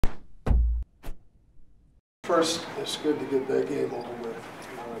first, it's good to get that game over with,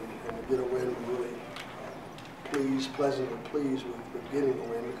 and to get a win. We're really pleasantly pleased with getting the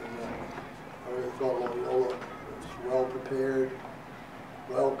win, because I really thought Loyala was well prepared,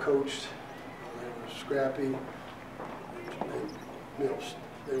 well coached. They were scrappy.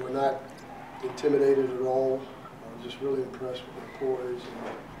 They were not intimidated at all. I was just really impressed with their poise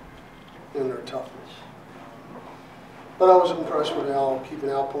and their toughness. But I was impressed with Al keeping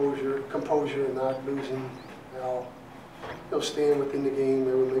composure and not losing. Al, staying within the game.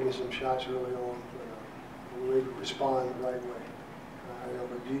 They were making some shots early on, but we were able to respond the right way.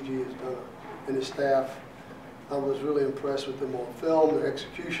 But Gigi has done and his staff. I was really impressed with them on film, their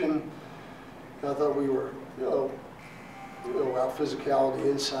execution. I thought we were, our physicality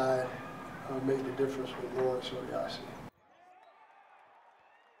inside made the difference with Lawrence Oriasi.